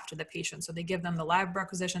staff to the patient. So they give them the lab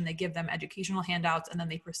requisition, they give them educational handouts, and then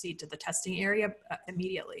they proceed to the testing area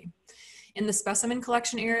immediately. In the specimen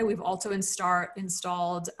collection area, we've also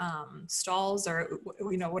installed stalls, or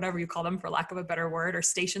whatever you call them, for lack of a better word, or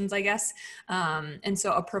stations, I guess. And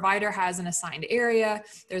so a provider has an assigned area.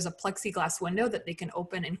 There's a plexiglass window that they can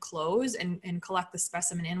open and close and collect the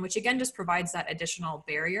specimen in, which again just provides that additional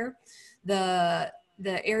barrier. The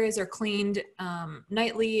areas are cleaned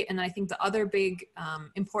nightly. And I think the other big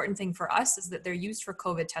important thing for us is that they're used for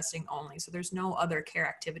COVID testing only. So there's no other care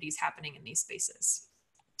activities happening in these spaces.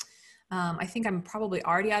 I think I'm probably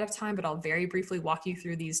already out of time, but I'll very briefly walk you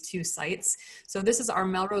through these 2 sites. So this is our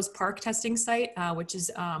Melrose Park testing site, which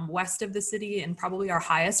is west of the city and probably our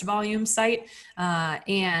highest volume site.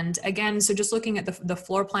 And again, so just looking at the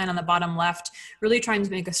floor plan on the bottom left, really trying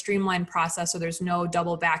to make a streamlined process so there's no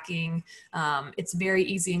double backing. It's very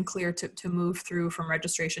easy and clear to move through from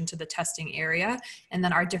registration to the testing area. And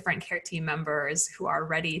then our different care team members who are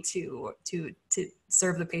ready to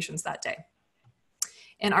serve the patients that day.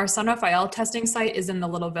 And our San Rafael testing site is in the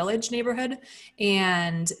Little Village neighborhood.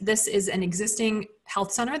 And this is an existing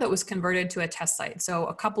health center that was converted to a test site. So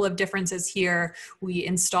a couple of differences here. We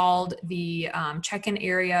installed the check-in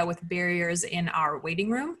area with barriers in our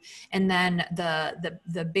waiting room. And then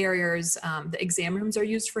the barriers, the exam rooms are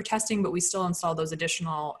used for testing, but we still install those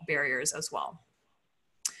additional barriers as well.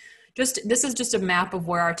 This is just a map of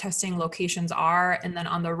where our testing locations are. And then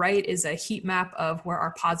on the right is a heat map of where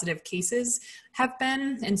our positive cases have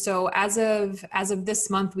been. And so as of this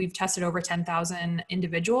month, we've tested over 10,000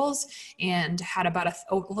 individuals and had about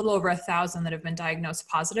a little over 1,000 that have been diagnosed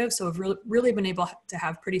positive. So we've really been able to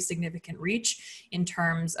have pretty significant reach in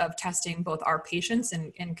terms of testing both our patients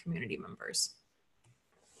and community members.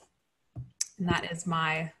 And that is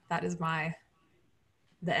the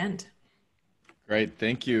end. Great.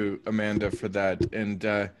 Thank you, Amanda, for that. And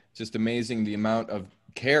just amazing the amount of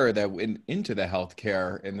care that went into the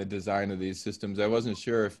healthcare and the design of these systems. I wasn't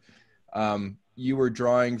sure if you were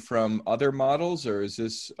drawing from other models, or is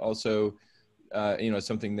this also,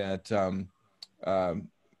 something that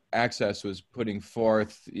Access was putting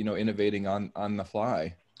forth, innovating on the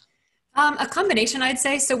fly? A combination, I'd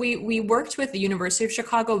say. So we worked with the University of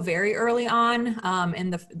Chicago very early on in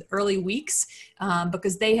the early weeks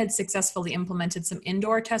because they had successfully implemented some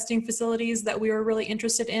indoor testing facilities that we were really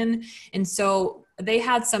interested in. And so they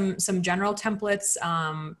had some general templates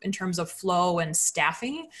in terms of flow and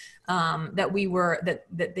staffing that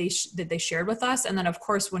they shared with us. And then of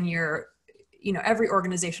course, when you're every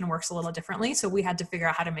organization works a little differently. So we had to figure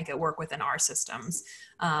out how to make it work within our systems.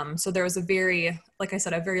 So there was a very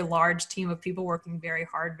large team of people working very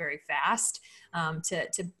hard, very fast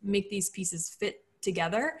to make these pieces fit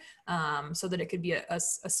together so that it could be a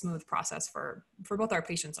smooth process for both our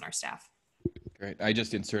patients and our staff. Great. I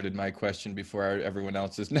just inserted my question before everyone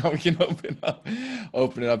else's. Now we can open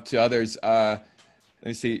it up to others. Let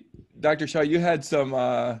me see. Dr. Shah, you had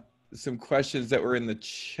some questions that were in the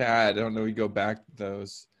chat. I don't know if we go back to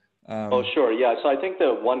those. Oh, sure. Yeah. So I think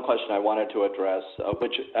the one question I wanted to address,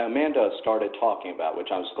 which Amanda started talking about, which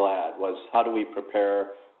I was glad, was how do we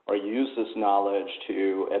prepare or use this knowledge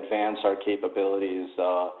to advance our capabilities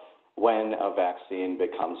when a vaccine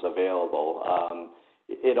becomes available.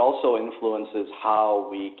 It also influences how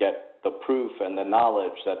we get the proof and the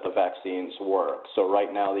knowledge that the vaccines work. So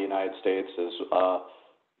right now, the United States is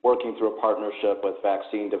working through a partnership with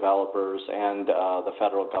vaccine developers and the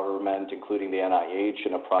federal government, including the NIH,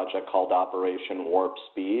 in a project called Operation Warp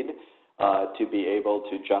Speed, to be able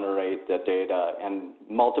to generate the data. And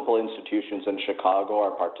multiple institutions in Chicago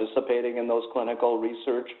are participating in those clinical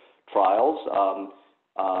research trials.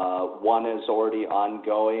 One is already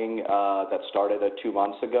ongoing that started 2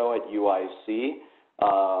 months ago at UIC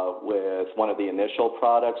with one of the initial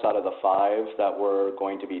products out of the 5 that were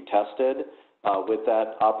going to be tested with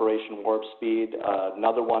that Operation Warp Speed.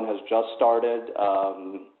 Another one has just started,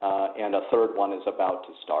 and a third one is about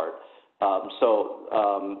to start.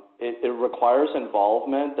 It requires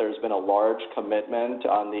involvement. There's been a large commitment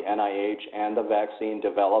on the NIH and the vaccine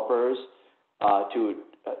developers to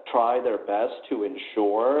try their best to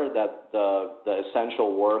ensure that the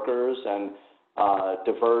essential workers and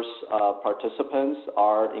diverse participants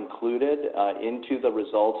are included into the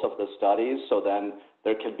results of the studies, so then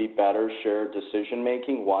there can be better shared decision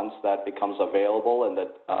making once that becomes available and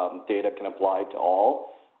that data can apply to all.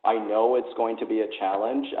 I know it's going to be a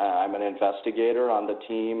challenge. I'm an investigator on the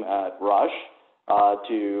team at Rush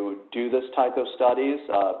to do this type of studies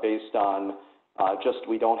based on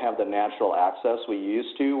we don't have the natural access we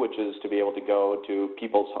used to, which is to be able to go to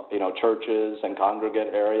people's churches and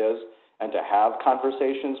congregate areas and to have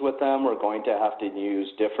conversations with them. We're going to have to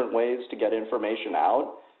use different ways to get information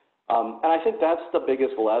out. And I think that's the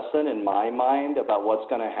biggest lesson in my mind about what's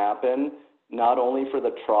going to happen, not only for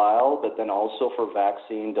the trial, but then also for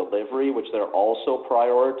vaccine delivery, which they're also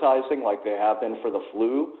prioritizing like they have been for the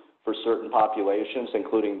flu for certain populations,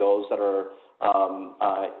 including those that are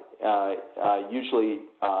usually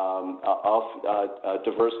of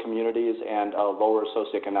diverse communities and lower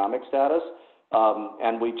socioeconomic status.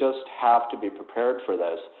 And we just have to be prepared for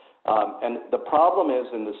this. And the problem is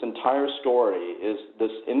in this entire story is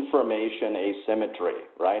this information asymmetry,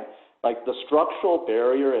 right? Like the structural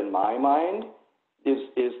barrier in my mind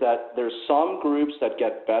is that there's some groups that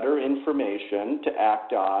get better information to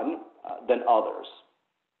act on than others.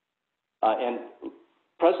 And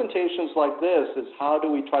presentations like this is how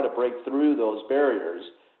do we try to break through those barriers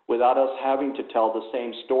without us having to tell the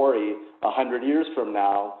same story 100 years from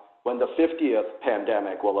now when the 50th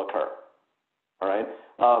pandemic will occur, all right?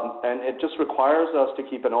 And it just requires us to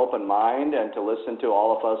keep an open mind and to listen to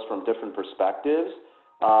all of us from different perspectives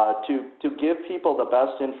to give people the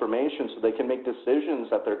best information so they can make decisions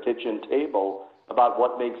at their kitchen table about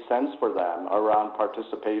what makes sense for them around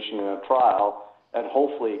participation in a trial and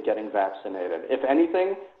hopefully getting vaccinated. If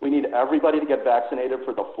anything, we need everybody to get vaccinated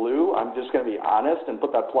for the flu. I'm just going to be honest and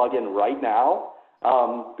put that plug in right now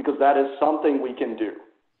because that is something we can do,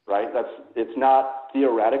 right? It's not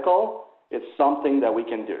theoretical. It's something that we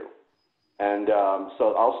can do. And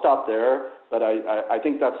so I'll stop there, but I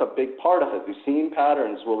think that's a big part of it. The same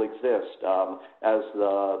patterns will exist as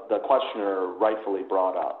the questioner rightfully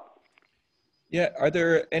brought up. Yeah, are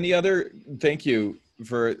there any other, thank you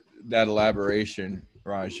for that elaboration,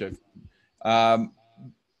 Raj. Are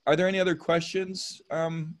there any other questions?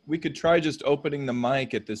 We could try just opening the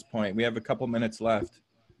mic at this point. We have a couple minutes left.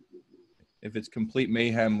 If it's complete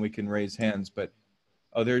mayhem, we can raise hands, but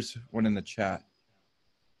oh, there's one in the chat.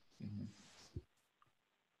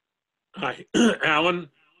 Hi, Alan.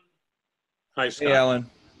 Hi, Scott. Hey, Alan.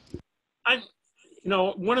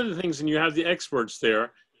 One of the things, and you have the experts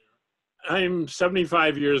there, I'm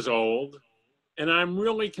 75 years old, and I'm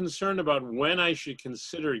really concerned about when I should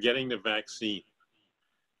consider getting the vaccine.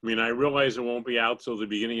 I mean, I realize it won't be out till the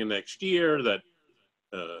beginning of next year, that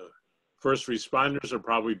first responders will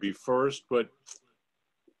probably be first, but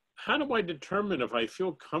how do I determine if I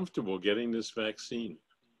feel comfortable getting this vaccine?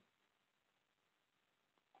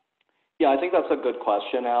 Yeah, I think that's a good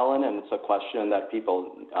question, Alan, and it's a question that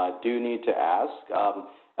people do need to ask.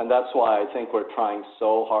 And that's why I think we're trying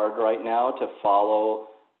so hard right now to follow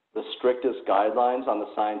the strictest guidelines on the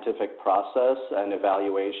scientific process and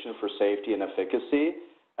evaluation for safety and efficacy.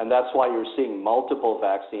 And that's why you're seeing multiple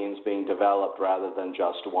vaccines being developed rather than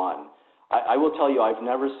just one. I will tell you, I've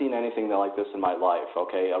never seen anything like this in my life,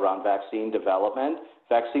 okay, around vaccine development.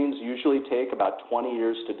 Vaccines usually take about 20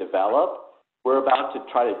 years to develop. We're about to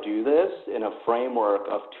try to do this in a framework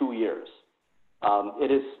of 2 years. It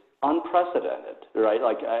is unprecedented, right?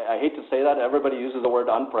 Like, I hate to say that. Everybody uses the word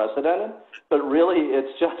unprecedented, but really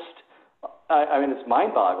it's just, I mean, it's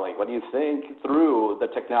mind-boggling when you think through the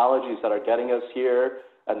technologies that are getting us here,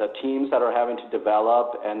 and the teams that are having to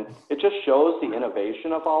develop, and it just shows the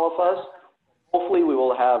innovation of all of us. Hopefully we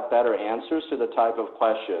will have better answers to the type of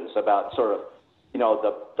questions about sort of, you know,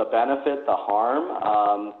 the benefit, the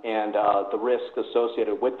harm, and the risk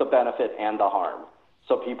associated with the benefit and the harm,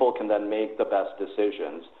 so people can then make the best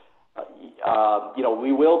decisions. You know,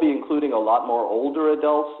 we will be including a lot more older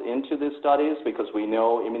adults into these studies because we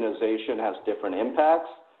know immunization has different impacts,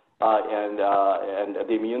 and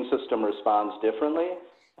the immune system responds differently.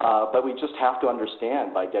 But we just have to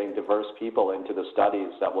understand by getting diverse people into the studies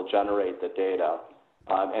that will generate the data,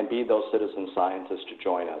 and be those citizen scientists to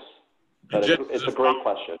join us. But it's a great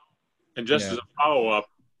question. And just as a follow-up,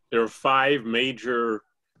 there are 5 major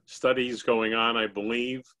studies going on, I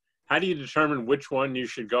believe. How do you determine which one you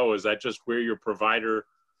should go? Is that just where your provider,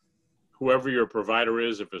 whoever your provider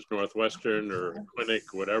is, if it's Northwestern or Clinic,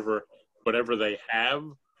 whatever they have?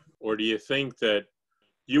 Or do you think that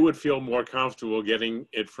you would feel more comfortable getting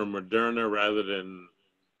it from Moderna rather than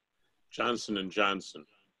Johnson & Johnson?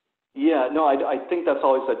 Yeah, no, I think that's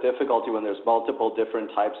always a difficulty when there's multiple different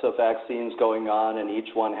types of vaccines going on and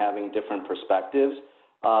each one having different perspectives.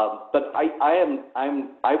 But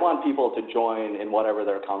I want people to join in whatever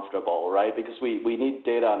they're comfortable, right? Because we need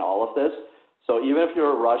data on all of this. So even if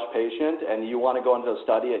you're a Rush patient and you want to go into a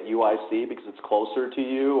study at UIC because it's closer to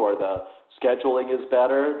you or the scheduling is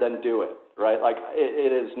better, then do it, right? Like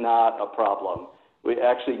it is not a problem. We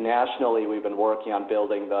actually nationally, we've been working on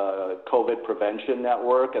building the COVID prevention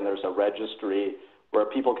network, and there's a registry where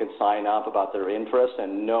people can sign up about their interests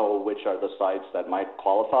and know which are the sites that might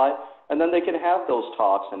qualify. And then they can have those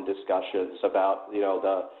talks and discussions about, you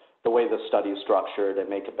know, the way the study is structured and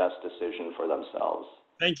make a best decision for themselves.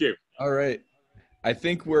 Thank you. All right. I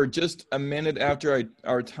think we're just a minute after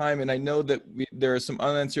our time, and I know that there are some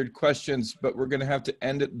unanswered questions, but we're going to have to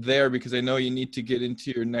end it there because I know you need to get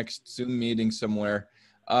into your next Zoom meeting somewhere.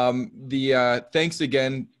 Thanks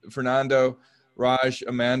again, Fernando, Raj,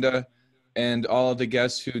 Amanda, and all of the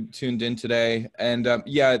guests who tuned in today. And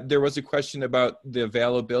yeah, there was a question about the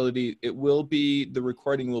availability. The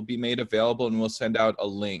recording will be made available, and we'll send out a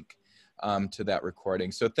link to that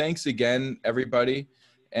recording. So thanks again, everybody.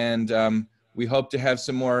 And we hope to have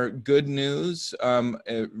some more good news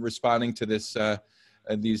responding to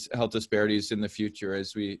these health disparities in the future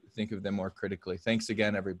as we think of them more critically. Thanks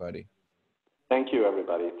again, everybody. Thank you,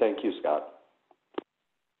 everybody. Thank you, Scott.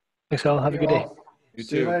 Thanks, all. Have a good day. You too.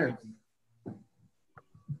 See you later.